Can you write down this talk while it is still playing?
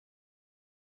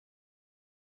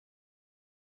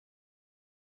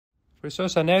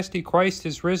Christos Anesti, Christ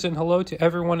is risen. Hello to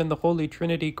everyone in the Holy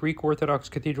Trinity, Greek Orthodox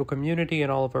Cathedral community,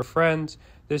 and all of our friends.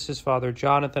 This is Father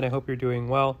Jonathan. I hope you're doing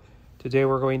well. Today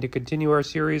we're going to continue our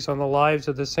series on the lives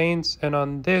of the saints, and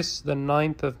on this, the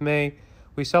 9th of May,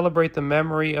 we celebrate the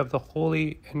memory of the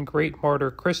holy and great martyr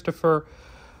Christopher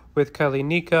with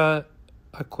Kalinika,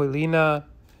 Aquilina,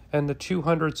 and the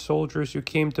 200 soldiers who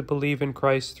came to believe in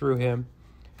Christ through him.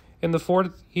 In the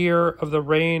 4th year of the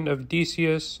reign of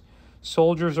Decius,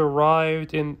 soldiers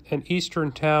arrived in an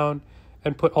eastern town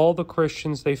and put all the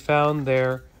Christians they found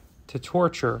there to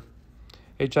torture.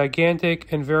 A gigantic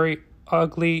and very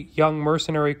ugly young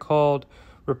mercenary called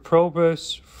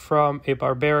Reprobus from a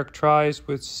barbaric tribe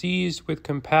was seized with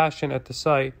compassion at the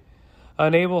sight.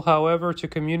 Unable, however, to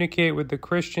communicate with the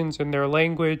Christians in their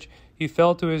language, he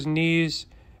fell to his knees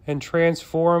and,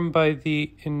 transformed by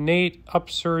the innate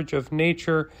upsurge of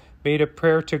nature, made a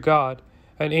prayer to God.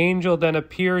 An angel then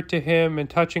appeared to him and,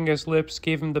 touching his lips,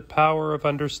 gave him the power of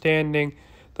understanding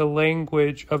the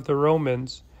language of the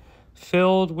Romans.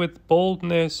 Filled with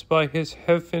boldness by his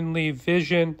heavenly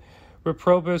vision,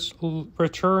 Reprobus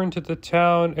returned to the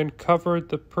town and covered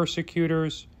the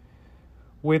persecutors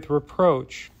with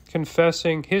reproach,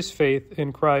 confessing his faith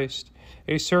in Christ.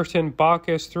 A certain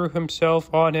Bacchus threw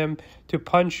himself on him to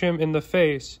punch him in the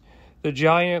face. The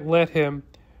giant let him,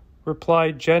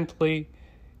 replied gently,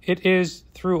 "It is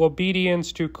through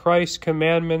obedience to Christ's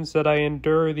commandments that I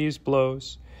endure these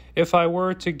blows. If I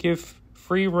were to give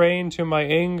free rein to my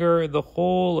anger, the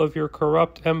whole of your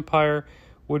corrupt empire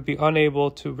would be unable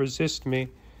to resist me."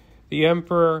 The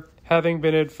emperor, having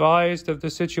been advised of the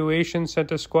situation,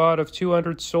 sent a squad of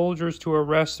 200 soldiers to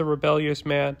arrest the rebellious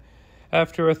man.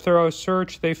 After a thorough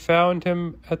search, they found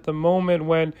him at the moment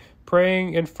when,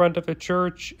 praying in front of a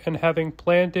church and having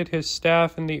planted his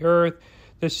staff in the earth,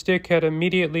 the stick had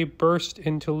immediately burst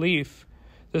into leaf.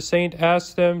 The saint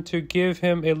asked them to give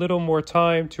him a little more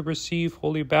time to receive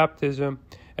holy baptism,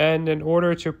 and in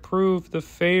order to prove the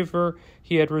favor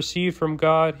he had received from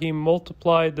God, he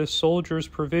multiplied the soldiers'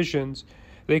 provisions.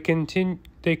 They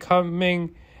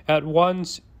coming at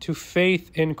once to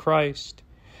faith in Christ.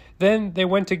 Then they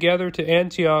went together to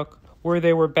Antioch, where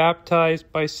they were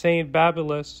baptized by Saint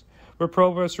Babylas,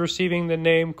 Reprobus receiving the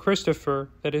name Christopher,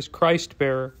 that is,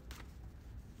 Christ-bearer.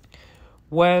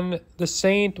 When the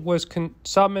saint was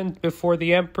summoned before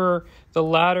the emperor, the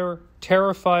latter,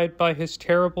 terrified by his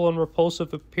terrible and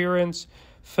repulsive appearance,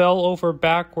 fell over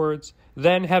backwards.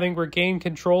 Then, having regained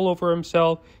control over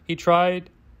himself, he tried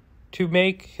to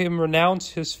make him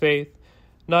renounce his faith.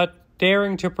 Not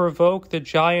daring to provoke the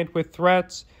giant with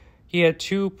threats, he had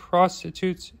 2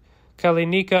 prostitutes,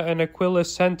 Kalinika and Aquila,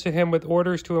 sent to him with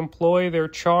orders to employ their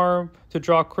charm to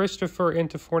draw Christopher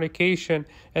into fornication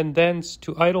and thence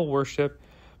to idol worship.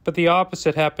 But the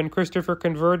opposite happened. Christopher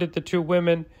converted the 2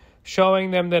 women,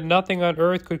 showing them that nothing on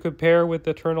earth could compare with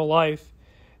eternal life.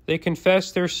 They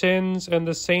confessed their sins, and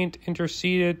the saint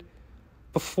interceded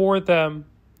before them,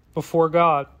 before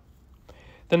God.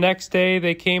 The next day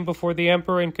they came before the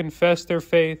emperor and confessed their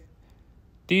faith.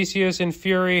 Decius, in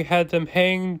fury, had them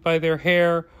hanged by their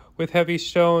hair with heavy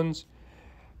stones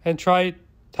and tied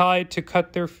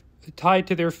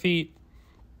to their feet.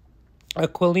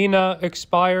 Aquilina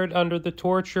expired under the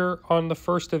torture on the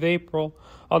 1st of April.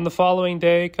 On the following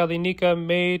day, Kalinika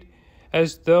made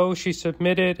as though she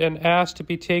submitted and asked to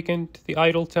be taken to the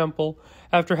idol temple.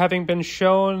 After having been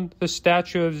shown the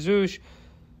statue of Zeus,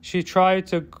 she tried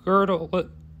to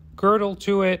girdle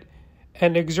to it,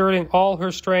 and exerting all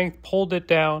her strength, pulled it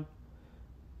down.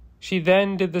 She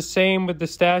then did the same with the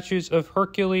statues of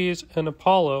Hercules and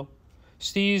Apollo.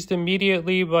 Seized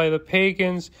immediately by the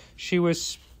pagans, she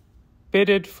was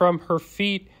spitted from her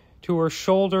feet to her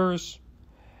shoulders,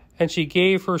 and she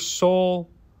gave her soul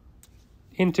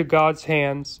into God's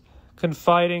hands,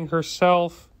 confiding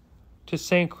herself to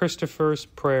St. Christopher's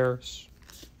prayers.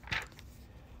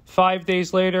 5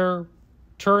 days later,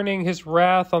 turning his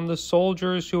wrath on the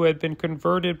soldiers who had been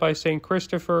converted by St.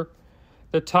 Christopher,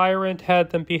 the tyrant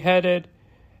had them beheaded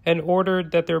and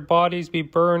ordered that their bodies be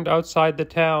burned outside the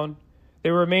town.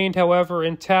 They remained, however,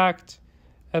 intact,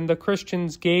 and the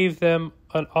Christians gave them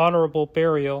an honorable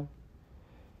burial.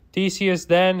 Decius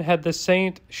then had the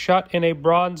saint shut in a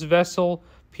bronze vessel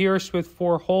pierced with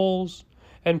 4 holes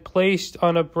and placed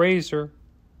on a brazier.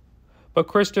 But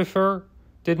Christopher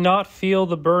did not feel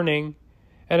the burning,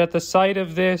 and at the sight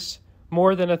of this,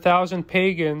 more than 1,000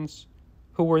 pagans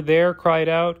who were there cried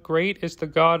out, "Great is the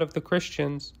God of the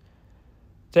Christians."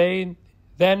 They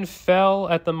then fell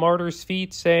at the martyr's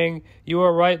feet, saying, "You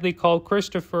are rightly called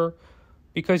Christopher,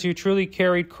 because you truly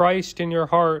carried Christ in your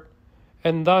heart,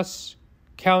 and thus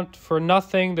count for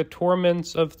nothing the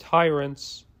torments of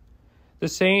tyrants." The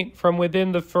saint, from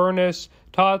within the furnace,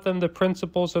 taught them the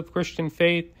principles of Christian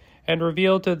faith and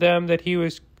revealed to them that he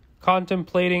was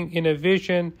contemplating in a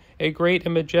vision a great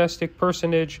and majestic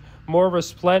personage, more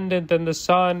resplendent than the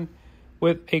sun,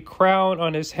 with a crown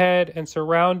on his head and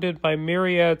surrounded by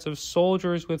myriads of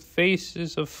soldiers with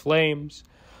faces of flames,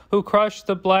 who crushed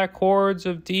the black hordes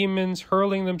of demons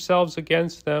hurling themselves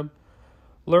against them.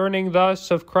 Learning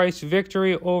thus of Christ's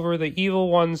victory over the evil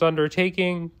one's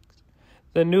undertaking,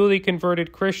 the newly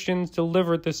converted Christians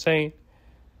delivered the saint.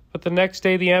 But the next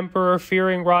day the emperor,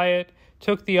 fearing riot,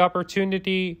 took the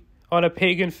opportunity on a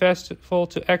pagan festival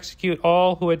to execute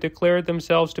all who had declared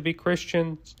themselves to be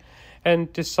Christians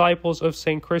and disciples of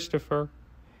St. Christopher.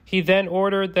 He then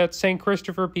ordered that St.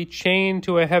 Christopher be chained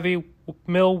to a heavy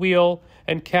mill wheel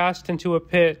and cast into a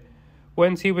pit,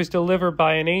 whence he was delivered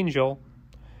by an angel.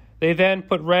 They then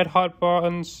put red-hot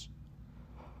bronze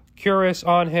cuirass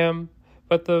on him,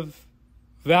 but the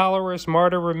valorous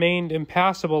martyr remained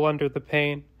impassible under the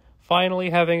pain. Finally,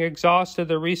 having exhausted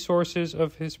the resources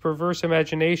of his perverse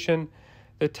imagination,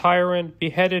 the tyrant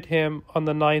beheaded him on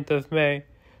the 9th of May.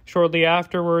 Shortly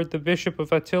afterward, the Bishop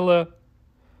of Attila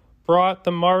brought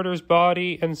the martyr's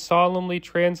body and solemnly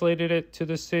translated it to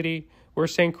the city, where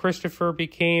St. Christopher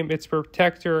became its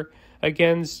protector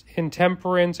against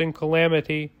intemperance and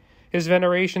calamity. His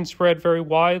veneration spread very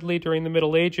widely during the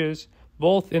Middle Ages,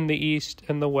 both in the East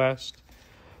and the West.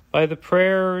 By the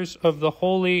prayers of the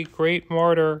holy great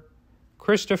martyr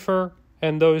Christopher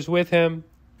and those with him,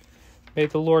 may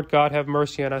the Lord God have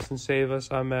mercy on us and save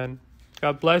us. Amen.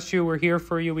 God bless you. We're here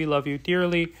for you. We love you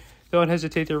dearly. Don't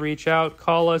hesitate to reach out.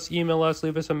 Call us, email us,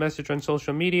 leave us a message on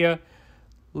social media.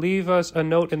 Leave us a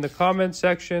note in the comments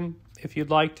section. If you'd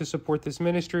like to support this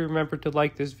ministry, remember to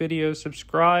like this video,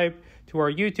 subscribe to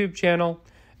our YouTube channel,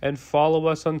 and follow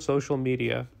us on social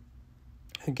media.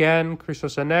 Again,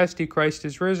 Christos Anesti, Christ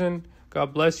is risen.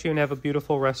 God bless you and have a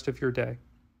beautiful rest of your day.